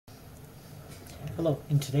Hello,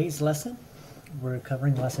 in today's lesson, we're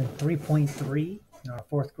covering lesson 3.3 in our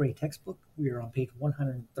fourth grade textbook. We are on page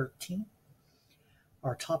 113.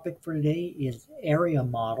 Our topic for today is area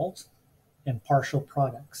models and partial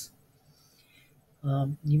products.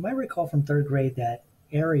 You might recall from third grade that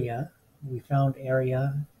we found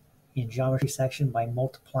area in geometry section by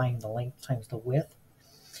multiplying the length times the width.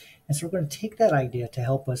 And so we're going to take that idea to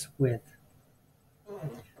help us with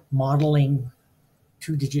modeling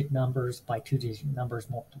two-digit numbers by two-digit numbers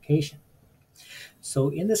multiplication. So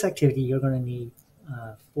in this activity, you're going to need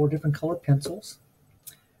 4 different color pencils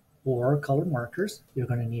or color markers. You're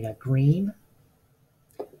going to need a green,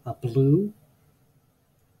 a blue,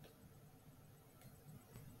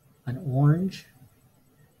 an orange,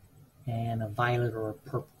 and a violet or a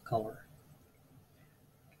purple color.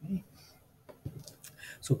 Okay.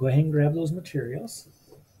 So go ahead and grab those materials.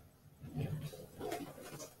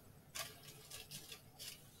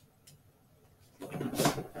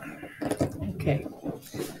 Okay,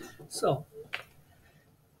 so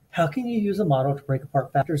how can you use a model to break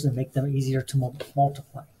apart factors and make them easier to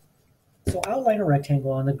multiply? So outline a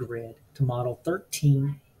rectangle on the grid to model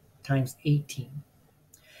 13 times 18.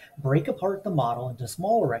 Break apart the model into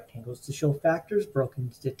smaller rectangles to show factors broken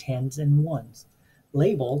into tens and ones.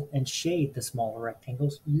 Label and shade the smaller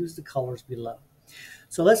rectangles. Use the colors below.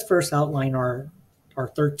 So let's first outline our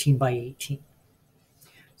 13 by 18.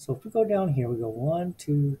 So if we go down here, we go 1,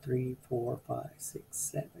 2, 3, 4, 5, 6,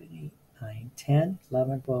 7, 8, 9, 10,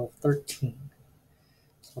 11, 12, 13.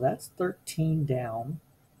 So that's 13 down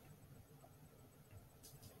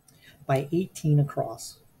by 18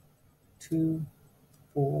 across. 2,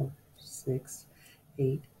 4, 6,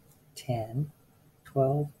 8, 10,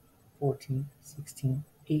 12, 14, 16,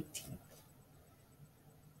 18.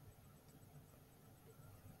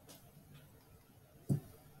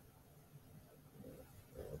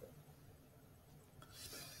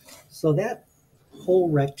 So that whole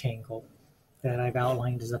rectangle that I've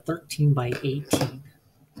outlined is a 13 by 18.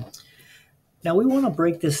 Now we want to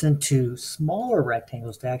break this into smaller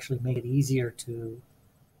rectangles to actually make it easier to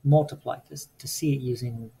multiply this, to see it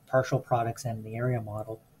using partial products and the area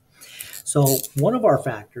model. So one of our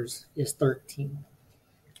factors is 13.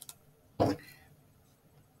 And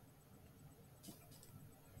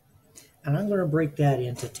I'm going to break that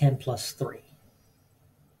into 10 plus 3.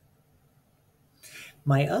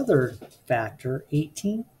 My other factor,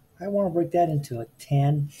 18, I want to break that into a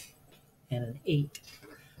 10 and an 8.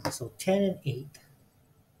 So 10 and 8.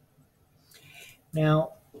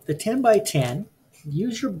 Now, the 10 by 10,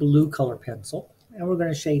 use your blue color pencil, and we're going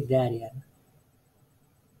to shade that in.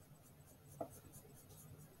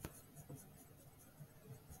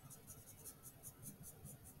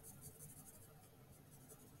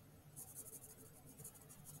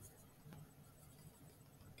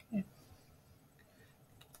 Okay.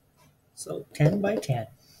 So 10 by 10.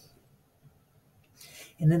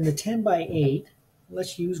 And then the 10 by 8,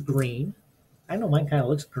 let's use green. I know mine kind of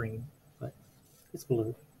looks green, but it's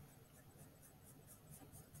blue.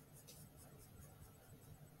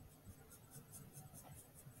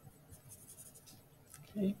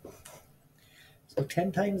 Okay. So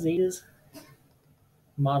 10 times 8 is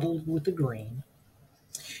modeled with the green.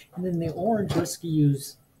 And then the orange, let's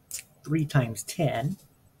use 3 times 10.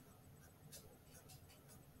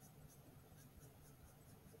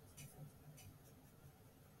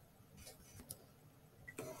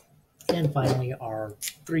 And finally, our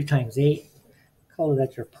 3 times 8, color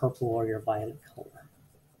that's your purple or your violet color.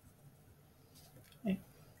 Okay.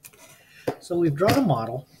 So we've drawn a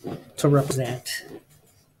model to represent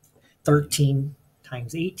 13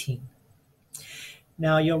 times 18.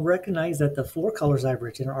 Now you'll recognize that the 4 colors I've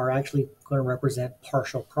written are actually going to represent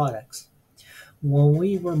partial products. When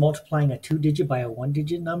we were multiplying a 2-digit by a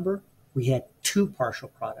 1-digit number, we had 2 partial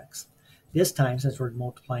products. This time, since we're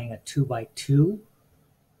multiplying a 2 by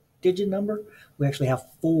 2-digit number, we actually have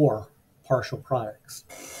 4 partial products.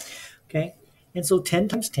 Okay, and so 10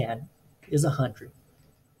 times 10 is 100.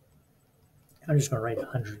 I'm just going to write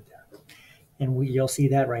 100 there. And you'll see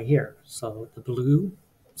that right here. So the blue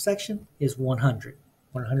section is 100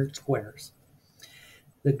 squares.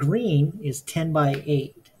 The green is 10 by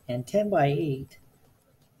 8, and 10 by 8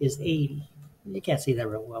 is 80. You can't see that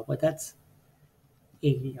real well, but that's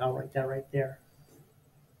 80. I'll write that right there.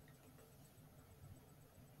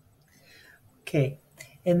 Okay,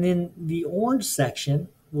 and then the orange section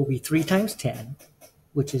will be 3 times 10,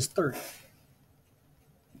 which is 30.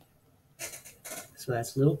 So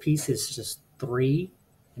that little piece is just 3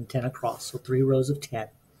 and 10 across, so 3 rows of 10.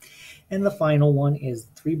 And the final one is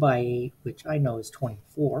 3 by 8, which I know is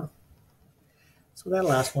 24. So that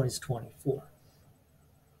last one is 24.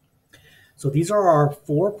 So these are our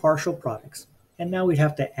four partial products. And now we'd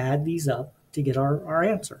have to add these up to get our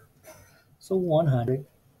answer. So 100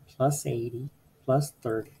 plus 80 plus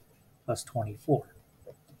 30 plus 24.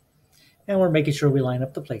 And we're making sure we line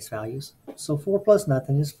up the place values. So 4 plus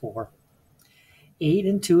nothing is 4. 8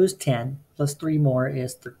 and 2 is 10, plus 3 more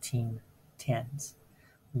is 13 tens.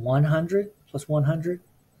 100 plus 100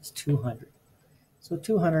 is 200. So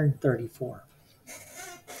 234.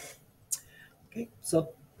 Okay, so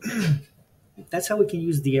that's how we can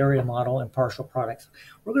use the area model and partial products.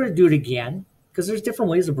 We're going to do it again because there's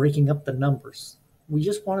different ways of breaking up the numbers. We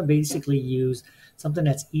just want to basically use something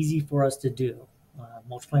that's easy for us to do.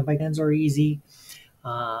 Multiplying by tens are easy.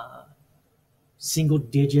 Single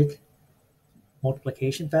digit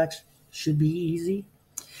multiplication facts should be easy.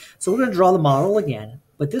 So we're going to draw the model again,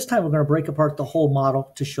 but this time we're going to break apart the whole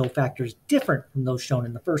model to show factors different from those shown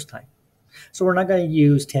in the first time. So we're not going to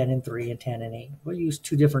use 10 and 3 and 10 and 8. We'll use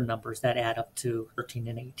two different numbers that add up to 13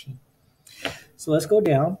 and 18. So let's go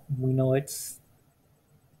down. We know it's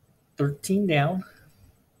 13 down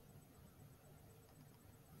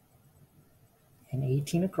and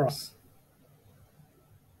 18 across.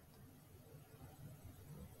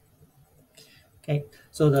 Okay,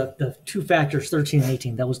 so the two factors, 13 and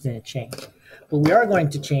 18, those didn't change. But we are going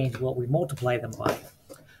to change what we multiply them by.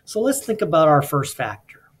 So let's think about our first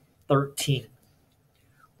factor, 13.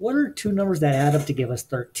 What are two numbers that add up to give us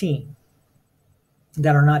 13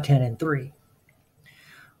 that are not 10 and 3?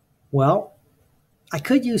 Well, I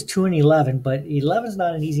could use 2 and 11, but 11 is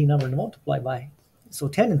not an easy number to multiply by. So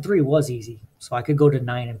 10 and 3 was easy. So I could go to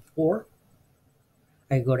 9 and 4.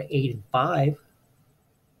 I could go to 8 and 5.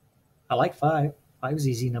 I like 5. 5 is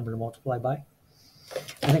an easy number to multiply by.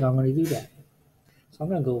 I think I'm going to do that. So I'm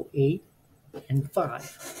going to go 8 and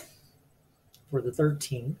 5 for the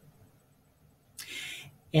 13.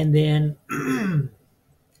 And then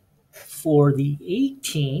for the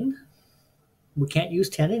 18, we can't use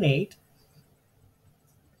 10 and 8.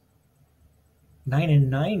 9 and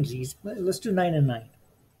 9 is easy. Let's do 9 and 9.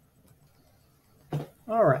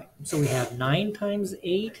 All right, so we have 9 times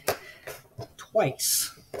 8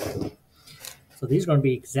 twice. So these are going to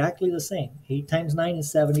be exactly the same. 8 times 9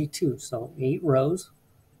 is 72, so 8 rows.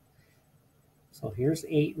 So here's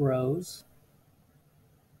 8 rows.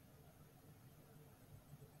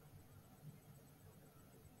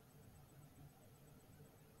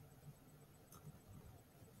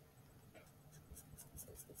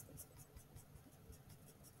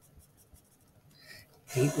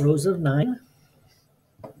 Eight rows of 9.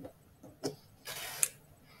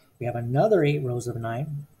 We have another 8 rows of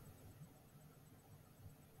 9.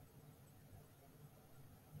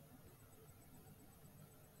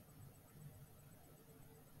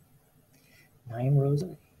 Nine rows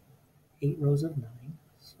of 8 rows of 9.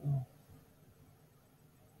 So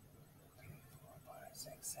 3, 4, 5,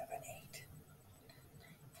 6, 7, 8.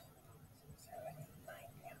 7, 8, 9.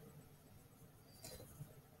 Yeah.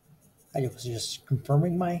 I was just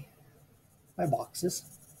confirming my boxes.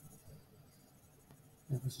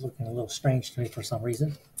 It was looking a little strange to me for some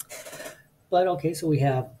reason. But okay, so we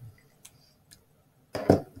have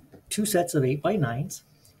 2 sets of 8 by 9s.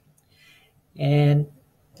 And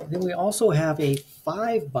then we also have a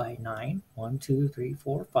 5 by 9. 1, 2, 3,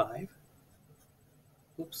 4, 5.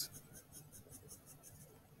 Oops.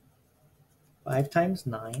 5 times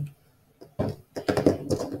 9.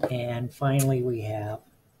 And finally we have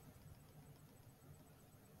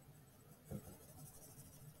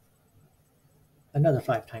another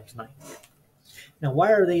 5 times 9. Now,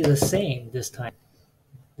 why are they the same this time?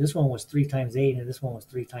 This one was 3 times 8 and this one was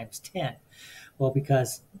 3 times 10. Well,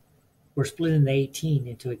 because we're splitting the 18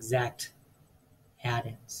 into exact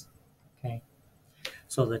add-ins. Okay,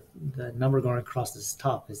 so the number going across this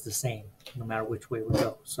top is the same no matter which way we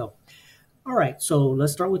go. So, all right, so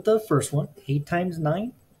let's start with the first one. 8 times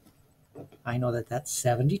 9. I know that that's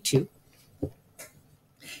 72.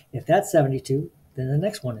 If that's 72, then the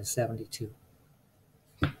next one is 72.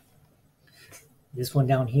 This one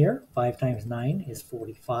down here, 5 times 9 is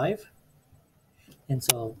 45. And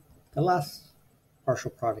so the last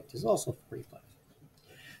partial product is also 45.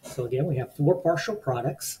 So again, we have 4 partial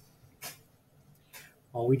products.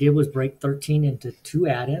 All we did was break 13 into 2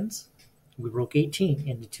 add-ins. We broke 18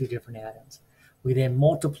 into 2 different add-ins. We then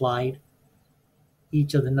multiplied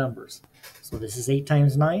each of the numbers. So this is 8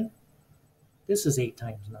 times 9. This is 8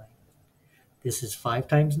 times 9. This is 5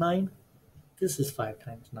 times 9. This is 5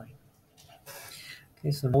 times 9. Okay,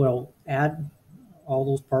 so now we'll add all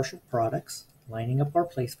those partial products, lining up our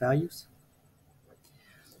place values.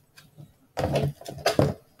 And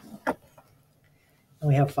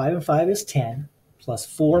we have 5 and 5 is 10, plus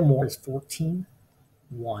 4 more is 14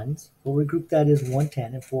 ones. We'll regroup that as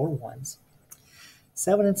 110 and 4 ones.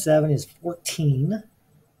 7 and 7 is 14.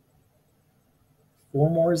 4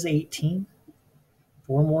 more is 18.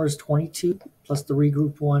 4 more is 22, plus the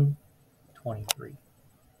regrouped 1, 23.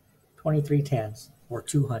 23 tens, or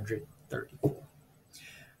 234.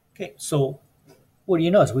 Okay, so what do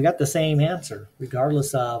you notice? We got the same answer,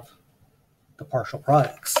 regardless of the partial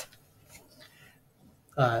products.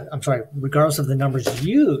 Regardless of the numbers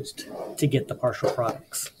used to get the partial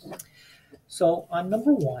products. So on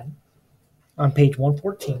number 1, on page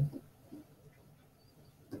 114,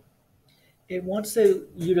 it wants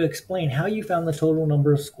you to explain how you found the total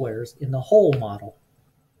number of squares in the whole model.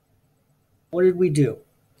 What did we do?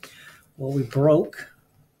 Well, we broke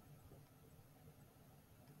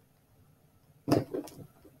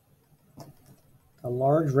a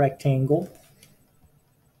large rectangle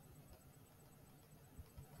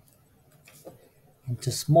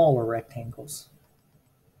into smaller rectangles.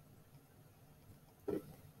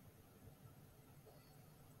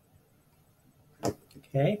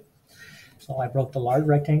 Okay, so I broke the large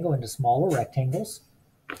rectangle into smaller rectangles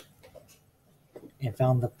and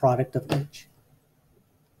found the product of each.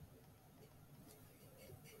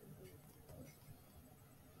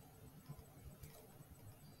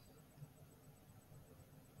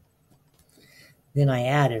 Then I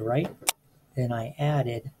added, right? Then I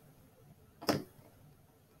added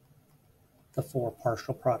the 4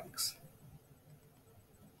 partial products.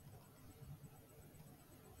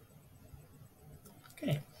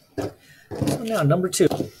 Okay, so now number 2.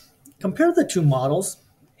 Compare the 2 models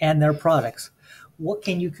and their products. What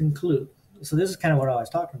can you conclude? So this is kind of what I was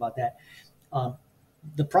talking about, that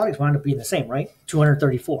the products wound up being the same, right?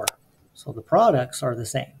 234. So the products are the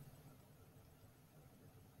same.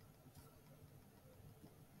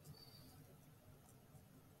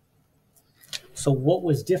 So what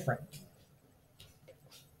was different?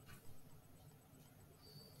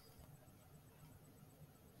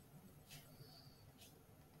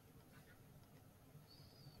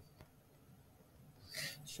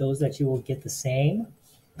 Shows that you will get the same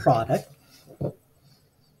product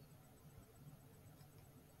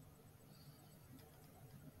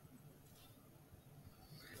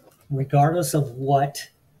regardless of what,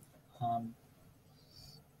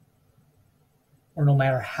 or no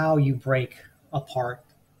matter how you break apart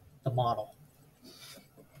the model.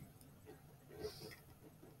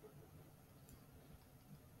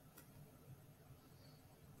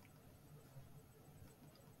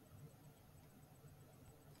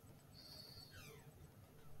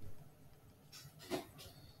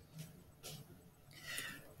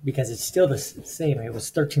 Because it's still the same. It was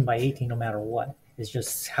 13 by 18 no matter what. It's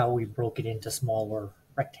just how we broke it into smaller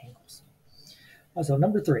rectangles. Also,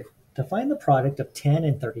 number 3, to find the product of 10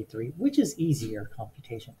 and 33, which is easier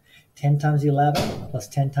computation? 10 times 11 plus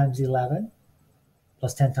 10 times 11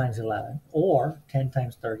 plus 10 times 11, or 10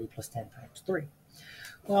 times 30 plus 10 times 3.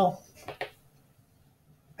 Well,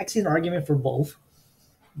 I see an argument for both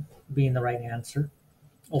being the right answer,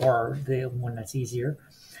 or the one that's easier.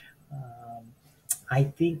 I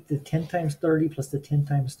think the 10 times 30 plus the 10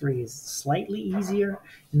 times 3 is slightly easier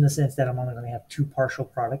in the sense that I'm only going to have 2 partial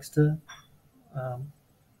products to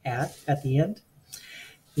add at the end.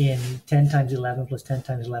 In 10 times 11 plus 10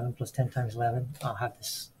 times 11 plus 10 times 11, I'll have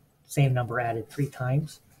this same number added 3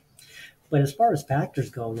 times. But as far as factors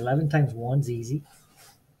go, 11 times 1 is easy.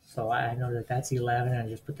 So I know that that's 11, and I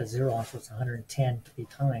just put the 0 on, so it's 110 3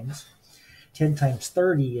 times. 10 times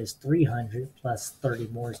 30 is 300, plus 30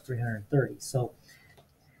 more is 330. So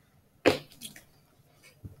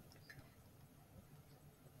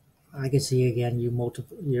I can see again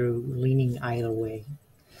you're leaning either way.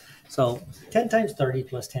 So 10 times 30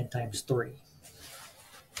 plus 10 times 3.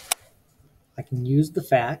 I can use the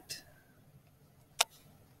fact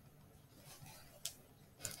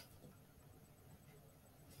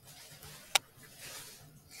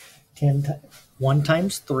ten 1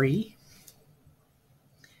 times 3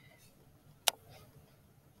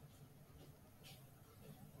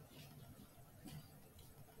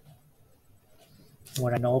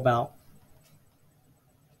 what I know about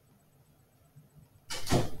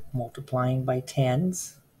multiplying by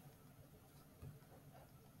tens,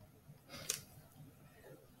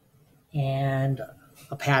 and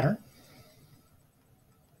a pattern.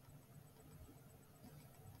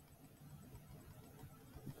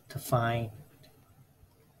 To find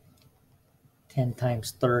 10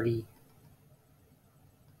 times 30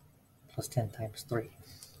 plus 10 times 3.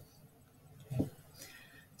 Okay.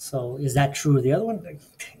 So is that true of the other one?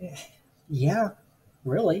 Yeah,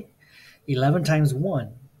 really. 11 times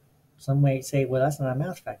 1. Some may say, well, that's not a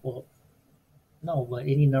math fact. Well, No, but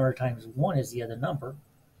any number times 1 is the other number.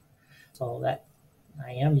 So that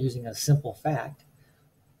I am using a simple fact.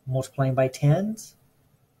 Multiplying by tens,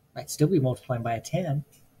 I'd still be multiplying by a 10.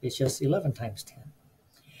 It's just 11 times 10.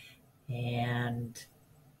 And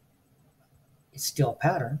it's still a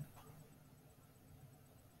pattern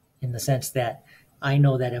in the sense that I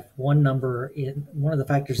know that if one of the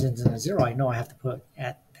factors ends in a 0, I know I have to put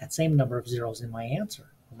at that same number of zeros in my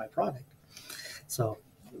answer or my product. So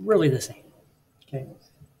really the same. Okay.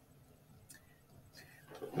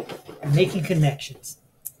 Making connections.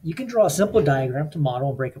 You can draw a simple diagram to model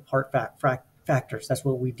and break apart factors. That's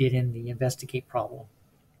what we did in the investigate problem.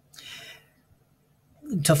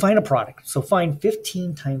 To find a product, so find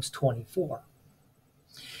 15 times 24.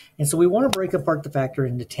 And so we want to break apart the factor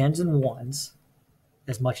into tens and ones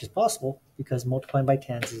as much as possible because multiplying by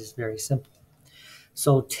tens is very simple.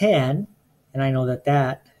 So 10, and I know that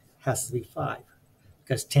that has to be 5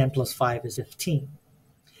 because 10 plus 5 is 15.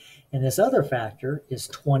 And this other factor is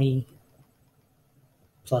 20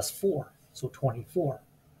 plus 4, so 24.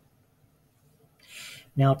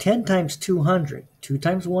 Now 10 times 200. 2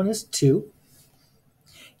 times 1 is 2.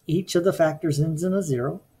 Each of the factors ends in a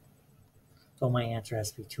 0, so my answer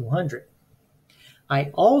has to be 200. I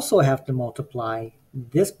also have to multiply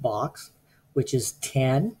this box, which is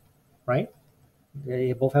 10, right?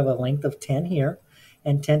 They both have a length of 10 here,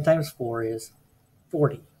 and 10 times 4 is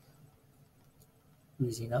 40.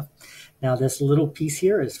 Easy enough. Now this little piece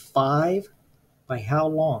here is 5 by how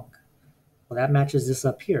long? Well, that matches this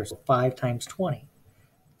up here, so 5 times 20.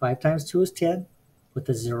 5 times 2 is 10, with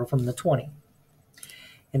the 0 from the 20.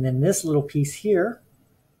 And then this little piece here,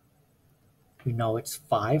 we know it's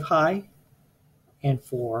 5 high and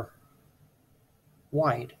 4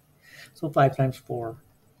 wide. So 5 times 4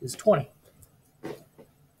 is 20. All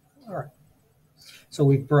right. So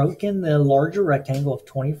we've broken the larger rectangle of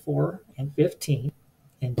 24 and 15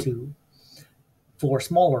 into 4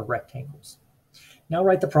 smaller rectangles. Now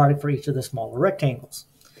write the product for each of the smaller rectangles.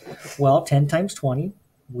 Well, 10 times 20,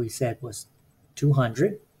 we said was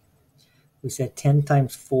 200. We said 10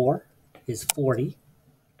 times 4 is 40.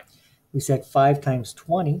 We said 5 times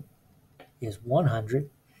 20 is 100. And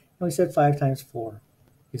we said 5 times 4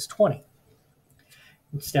 is 20.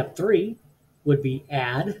 And step 3 would be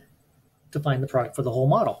add to find the product for the whole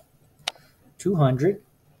model. 200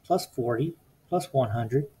 plus 40 plus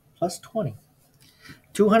 100 plus 20.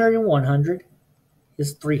 200 and 100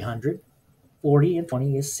 is 300. 40 and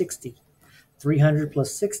 20 is 60. 300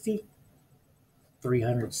 plus 60,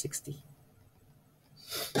 360.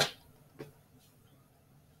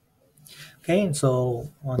 Okay, and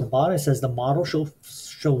so on the bottom it says the model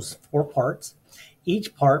shows 4 parts.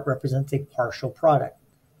 Each part represents a partial product.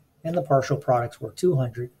 And the partial products were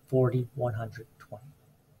 200, 40, 100,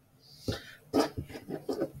 20.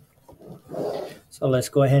 So let's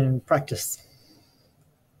go ahead and practice.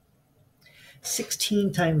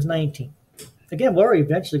 16 times 19. Again, we're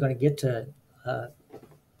eventually going to get to a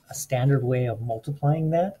standard way of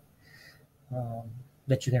multiplying that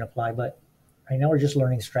that you can apply, but right now we're just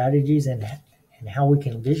learning strategies and how we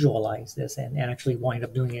can visualize this and actually wind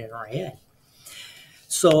up doing it in our head.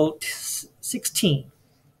 So 16.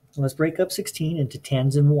 Let's break up 16 into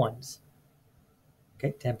tens and ones.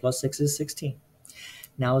 Okay, 10 plus 6 is 16.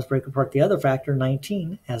 Now let's break apart the other factor,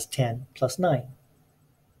 19, as 10 plus 9.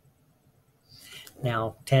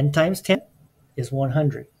 Now 10 times 10 is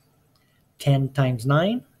 100. 10 times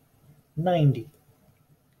 9, 90.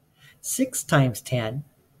 6 times 10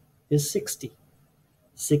 is 60.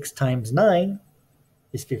 6 times 9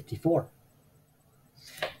 is 54.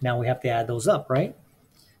 Now we have to add those up, right?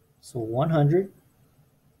 So 100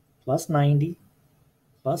 plus 90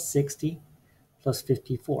 plus 60 plus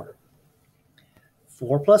 54.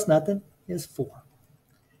 4 plus nothing is 4.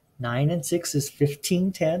 9 and 6 is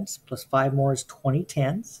 15 tens, plus 5 more is 20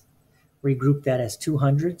 tens. Regroup that as 2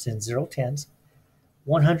 hundreds and 0 tens.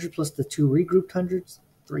 100 plus the 2 regrouped hundreds,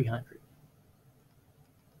 300.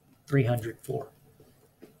 304.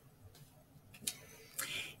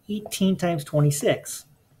 18 times 26.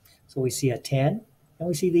 So we see a 10 and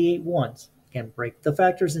we see the 8 ones. Again, break the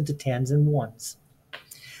factors into tens and ones.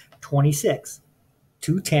 26.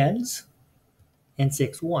 2 tens and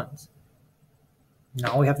 6 ones.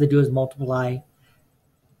 Now all we have to do is multiply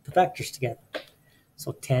the factors together.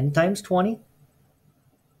 So 10 times 20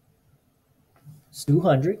 is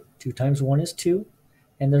 200. 2 times 1 is 2.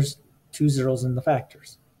 And there's 2 zeros in the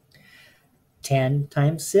factors. 10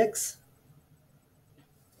 times 6,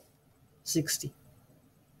 60.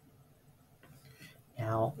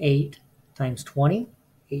 Now 8 times 20.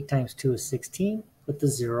 8 times 2 is 16. Put the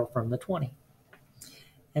 0 from the 20.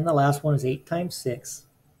 And the last one is 8 times 6,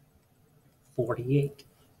 48.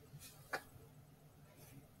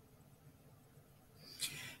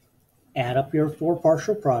 Add up your four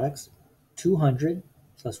partial products, 200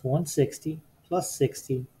 plus 160 plus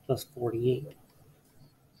 60 plus 48.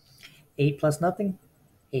 8 plus nothing,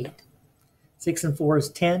 8. 6 and 4 is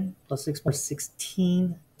 10, plus 6 more is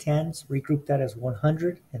 16 tens. Regroup that as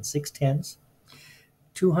 100 and 6 tens.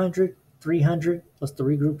 200, 300, plus the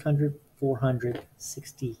regrouped 100,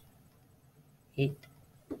 468.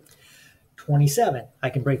 27, I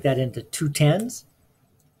can break that into 2 tens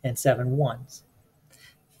and 7 ones.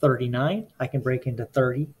 39, I can break into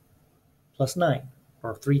 30 plus 9,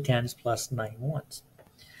 or 3 tens plus 9 ones.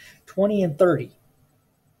 20 and 30,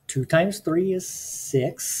 2 times 3 is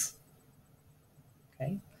 6.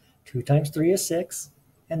 Okay, 2 times 3 is 6,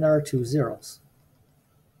 and there are 2 zeros.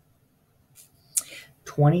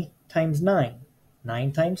 20 times 9,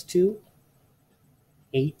 9 times 2,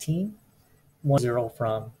 18, 1 0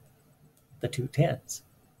 from the 2 tens.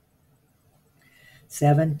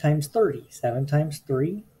 7 times 30, 7 times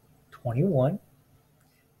 3, 21,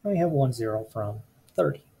 and we have 1 0 from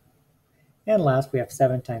 30. And last we have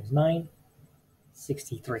 7 times 9,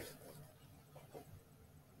 63.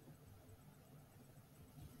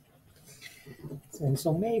 And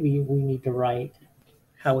so maybe we need to write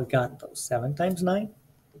how we got those. 7 times 9,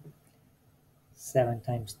 7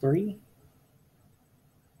 times 3,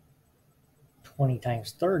 20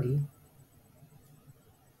 times 30,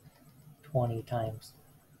 20 times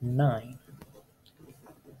 9.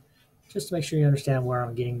 Just to make sure you understand where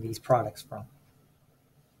I'm getting these products from.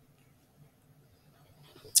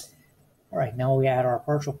 All right, now we add our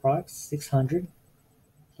partial products. 600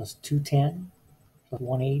 plus 210 plus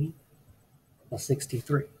 180 plus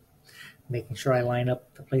 63. Making sure I line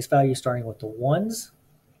up the place value starting with the ones.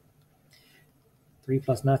 3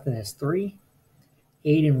 plus nothing is 3.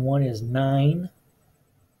 8 and 1 is 9.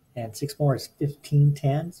 And 6 more is 15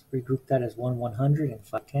 tens. Regroup that as 1 100 and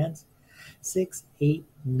 5 tens. 6, 8,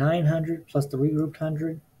 900 plus the regrouped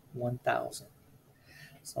 100, 1,000.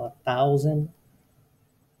 So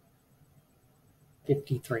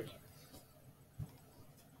 1,053.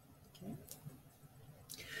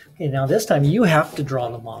 Okay, now this time you have to draw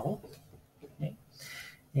the model. Okay.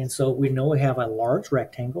 And so we know we have a large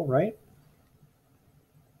rectangle, right?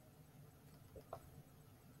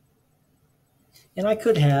 And I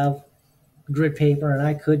could have grid paper and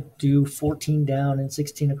I could do 14 down and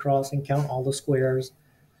 16 across and count all the squares.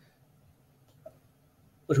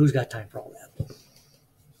 But who's got time for all that?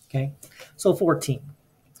 Okay, so 14.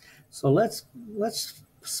 So let's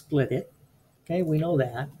split it. Okay, we know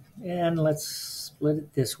that. And let's split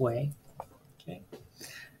it this way. Okay,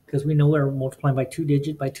 because we know we're multiplying by two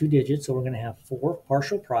digits, so we're going to have 4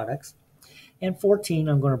 partial products. And 14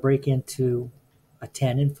 I'm going to break into a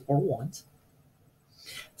 10 and 4 ones.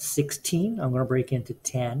 16 I'm going to break into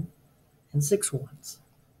 10 and 6 ones.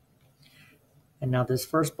 And now this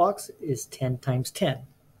first box is 10 times 10.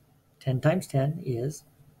 10 times 10 is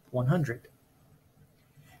 100.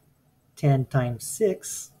 10 times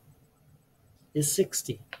 6 is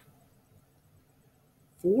 60.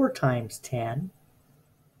 4 times 10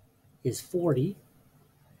 is 40.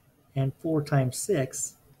 And 4 times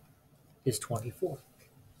 6 is 24.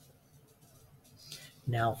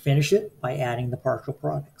 Now finish it by adding the partial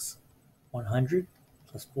products. 100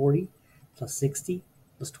 plus 40 plus 60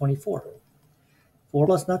 plus 24. 4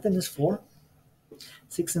 plus nothing is 4.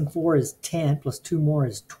 6 and 4 is 10, plus 2 more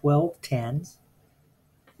is 12 tens,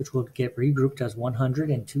 which will get regrouped as 100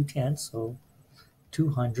 and 2 tens, so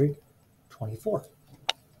 224.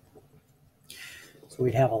 So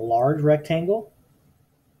we'd have a large rectangle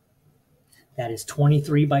that is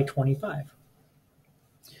 23 by 25.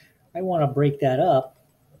 I want to break that up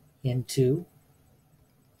into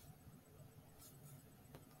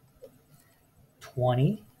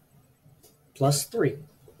 20 plus 3.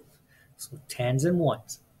 So tens and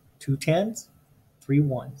ones. 2 tens, 3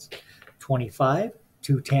 ones. 25,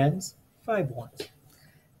 2 tens, 5 ones.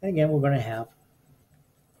 And again, we're going to have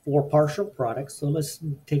 4 partial products. So let's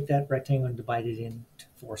take that rectangle and divide it into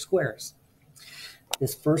 4 squares.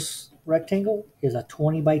 This first rectangle is a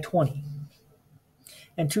 20 by 20.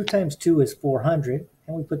 And 2 times 2 is 400.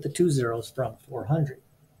 And we put the 2 zeros from 400.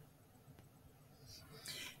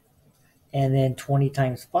 And then 20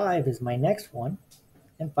 times 5 is my next one.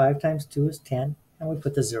 And 5 times 2 is 10. And we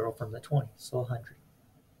put the 0 from the 20, so 100.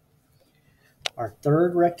 Our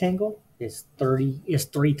third rectangle is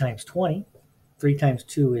 3 times 20. 3 times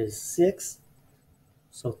 2 is 6.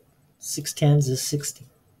 So 6 tens is 60.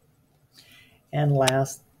 And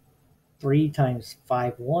last, 3 times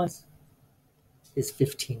 5 ones is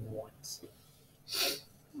 15 ones.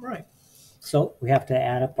 Right. So we have to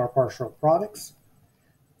add up our partial products.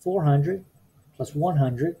 400 plus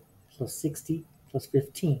 100 plus 60 plus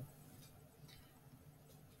 15.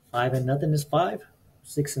 5 and nothing is 5.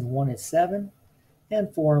 6 and 1 is 7.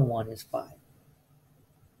 And 4 and 1 is 5.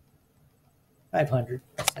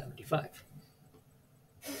 575.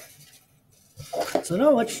 So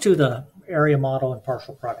now let's to the area model and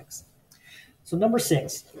partial products. So number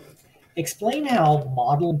 6, explain how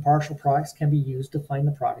model and partial products can be used to find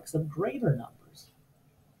the products of greater numbers.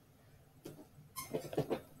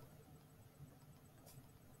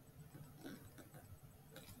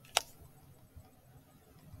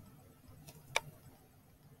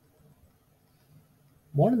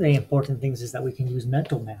 One of the important things is that we can use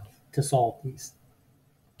mental math to solve these,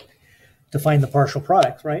 to find the partial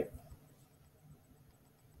products, right?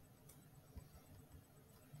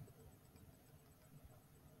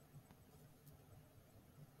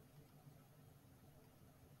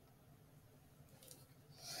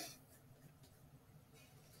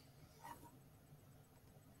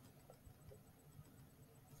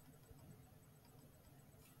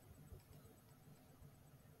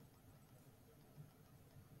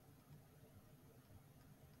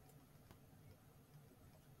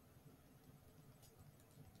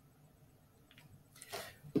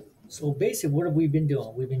 So basically, what have we been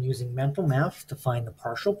doing? We've been using mental math to find the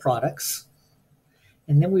partial products,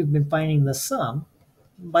 and then we've been finding the sum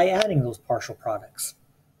by adding those partial products.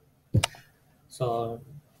 So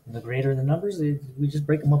the greater the numbers, we just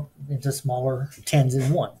break them up into smaller tens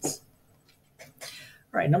and ones.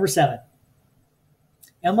 All right, number 7.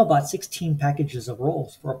 Emma bought 16 packages of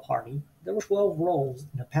rolls for a party. There were 12 rolls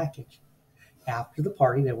in a package. After the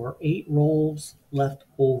party, there were 8 rolls left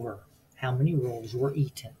over. How many rolls were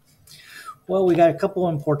eaten? Well, we got a couple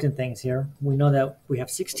of important things here. We know that we have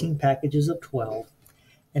 16 packages of 12,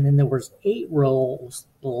 and then there was 8 rolls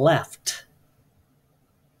left.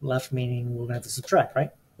 Left meaning we're going to have to subtract, right?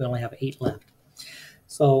 We only have 8 left.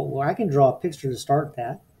 So I can draw a picture to start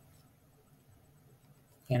that.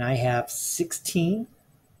 And I have 16.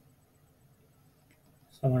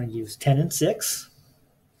 So I'm going to use 10 and 6.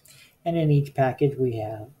 And in each package we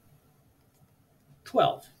have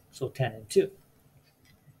 12. So 10 and 2.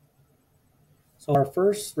 So our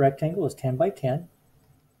first rectangle is 10 by 10.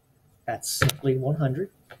 That's simply 100.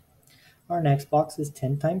 Our next box is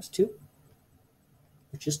 10 times 2,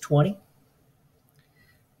 which is 20.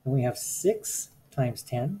 And we have 6 times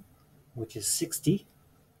 10, which is 60.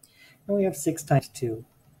 And we have 6 times 2,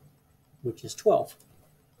 which is 12.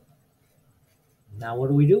 Now what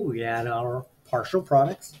do? We add our partial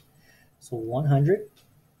products. So 100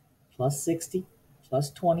 plus 60 plus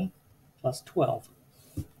 20 plus 12.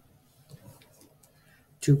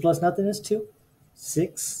 2 plus nothing is 2.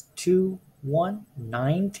 6, 2, 1,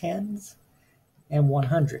 9 tens, and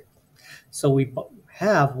 100. So we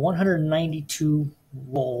have 192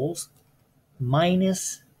 rolls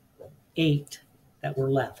minus 8 that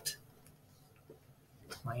were left.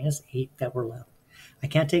 Minus 8 that were left. I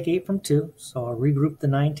can't take 8 from 2, so I'll regroup the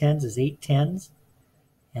 9 tens as 8 tens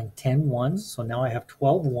and 10 ones. So now I have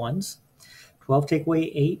 12 ones. 12 take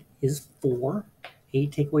away 8 is 4.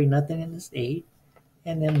 8 take away nothing is 8.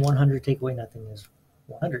 And then 100 take away nothing is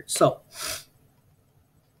 100. So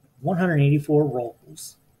 184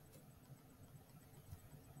 rolls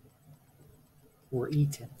were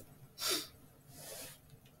eaten.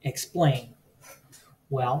 Explain.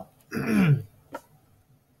 Well,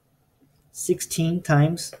 16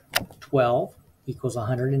 times 12 equals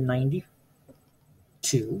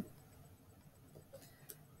 192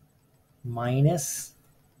 minus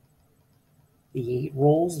the 8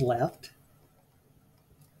 rolls left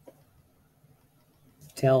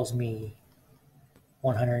tells me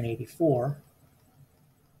 184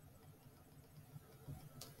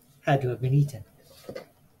 had to have been eaten.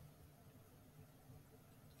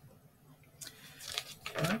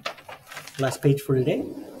 All right. Last page for today.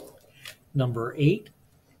 Number 8.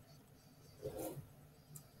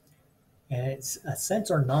 And it's a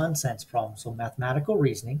sense or nonsense problem, so mathematical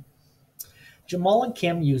reasoning. Jamal and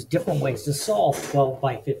Kim used different ways to solve 12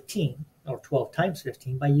 by 15, or 12 times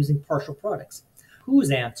 15, by using partial products.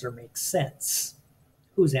 Whose answer makes sense?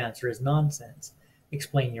 Whose answer is nonsense?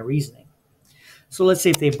 Explain your reasoning. So let's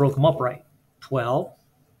see if they broke them up right. 12,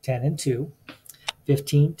 10 and 2,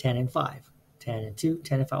 15, 10 and 5, 10 and 2,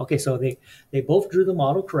 10 and 5. Okay, so they both drew the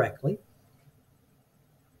model correctly.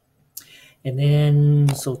 And then,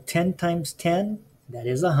 so 10 times 10, that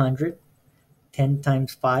is 100. 10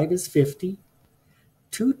 times 5 is 50.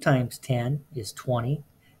 2 times 10 is 20.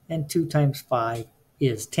 And 2 times 5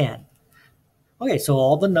 is 10. Okay, so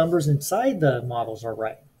all the numbers inside the models are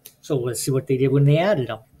right. So let's see what they did when they added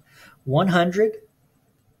them. 100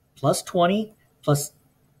 plus 20 plus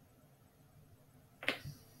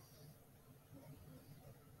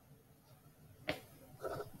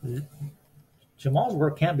Jamal's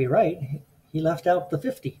work can't be right. He left out the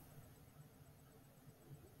 50.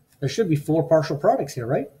 There should be 4 partial products here,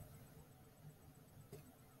 right?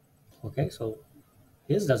 Okay, so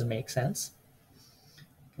his doesn't make sense.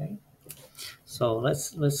 Okay, so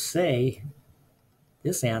let's say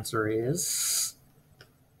this answer is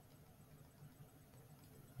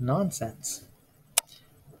nonsense.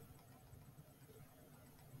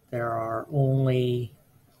 There are only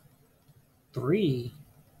 3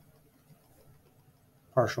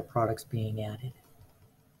 partial products being added.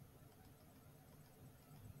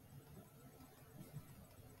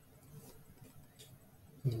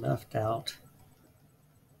 He left out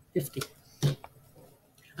 50.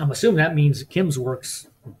 I'm assuming that means Kim's work's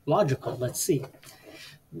logical. Let's see.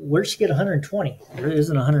 Where'd she get 120? There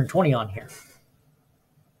isn't 120 on here.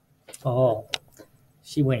 Oh,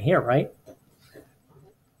 she went here, right?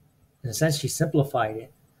 In a sense, she simplified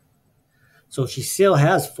it. So she still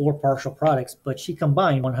has 4 partial products, but she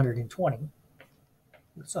combined 120.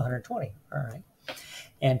 That's 120. All right.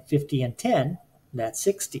 And 50 and 10, that's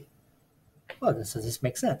 60. Well, this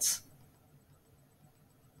makes sense.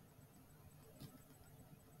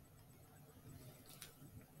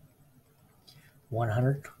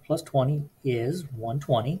 $100 plus 20 is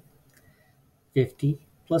 120. 50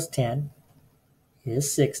 plus 10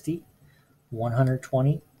 is 60.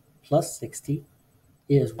 120 plus 60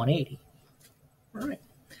 is 180. All right.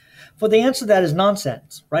 For the answer that is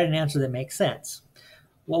nonsense, write an answer that makes sense.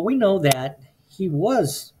 Well, we know that he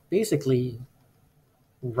was basically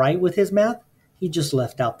right with his math. He just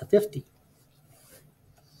left out the 50.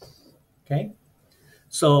 Okay.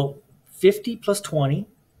 So 50 plus 20,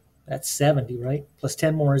 that's 70, right? Plus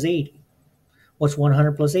 10 more is 80. What's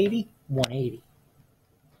 100 plus 80? 180.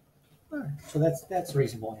 All right. So that's a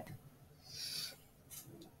reasonable answer.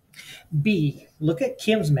 B, look at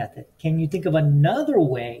Kim's method. Can you think of another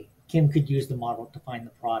way Kim could use the model to find the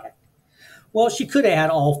product? Well, she could add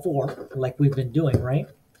all 4 like we've been doing, right?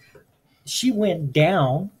 She went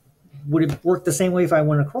down. Would it work the same way if I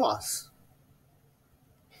went across?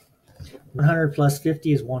 100 plus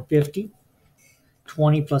 50 is 150.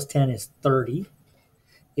 20 plus 10 is 30.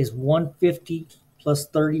 Is 150 plus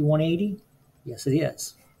 30 180? Yes, it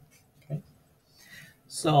is. Okay.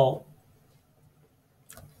 So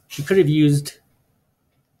she could have used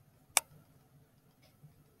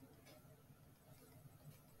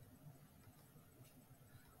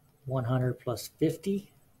 100 plus 50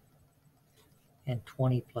 and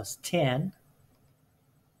 20 plus 10,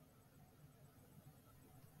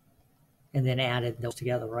 and then added those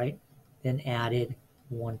together, right? Then added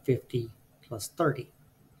 150 plus 30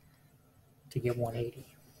 to get 180.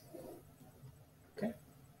 Okay.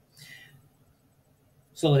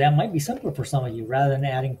 So that might be simpler for some of you. Rather than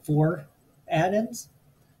adding 4 add-ins,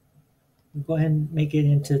 go ahead and make it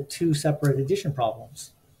into 2 separate addition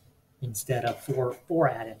problems instead of 4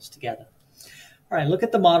 add-ins together. All right, look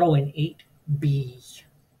at the model in 8B.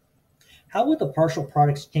 How would the partial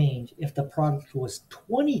products change if the product was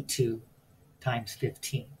 22 times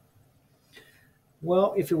 15?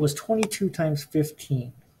 Well, if it was 22 times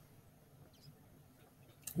 15,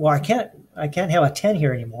 well, I can't have a 10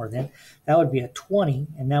 here anymore then. That would be a 20,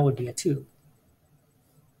 and that would be a 2.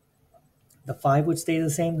 The 5 would stay the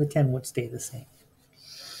same, the 10 would stay the same.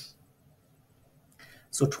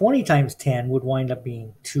 So 20 times 10 would wind up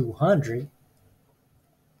being 200.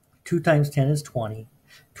 2 times 10 is 20.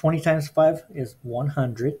 20 times 5 is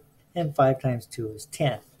 100. And 5 times 2 is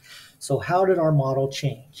 10. So how did our model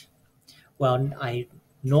change? Well, I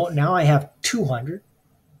know now I have 200.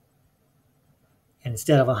 And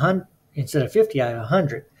instead of 50, I have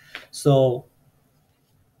 100. So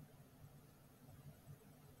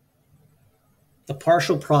the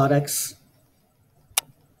partial products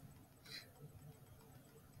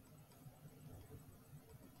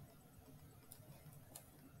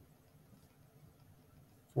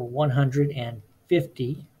for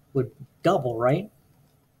 150 would double, right?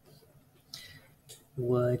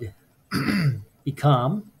 Would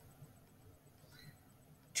become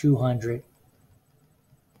 200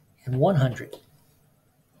 and 100.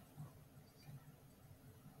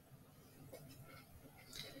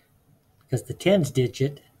 Because the tens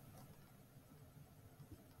digit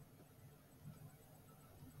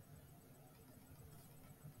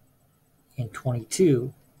in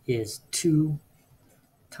 22 is 2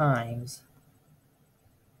 times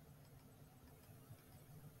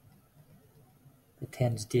the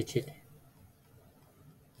tens digit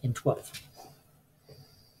in 12.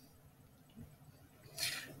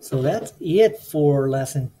 So that's it for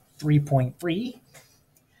lesson 3.3.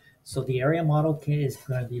 So the area model is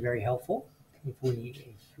going to be very helpful if we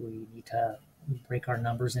need to break our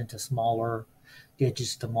numbers into smaller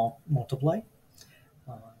digits to multiply.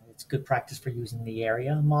 It's good practice for using the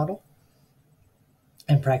area model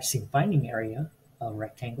and practicing finding area of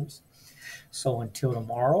rectangles. So until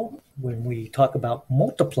tomorrow, when we talk about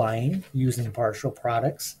multiplying using partial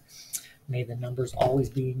products, may the numbers always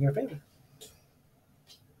be in your favor.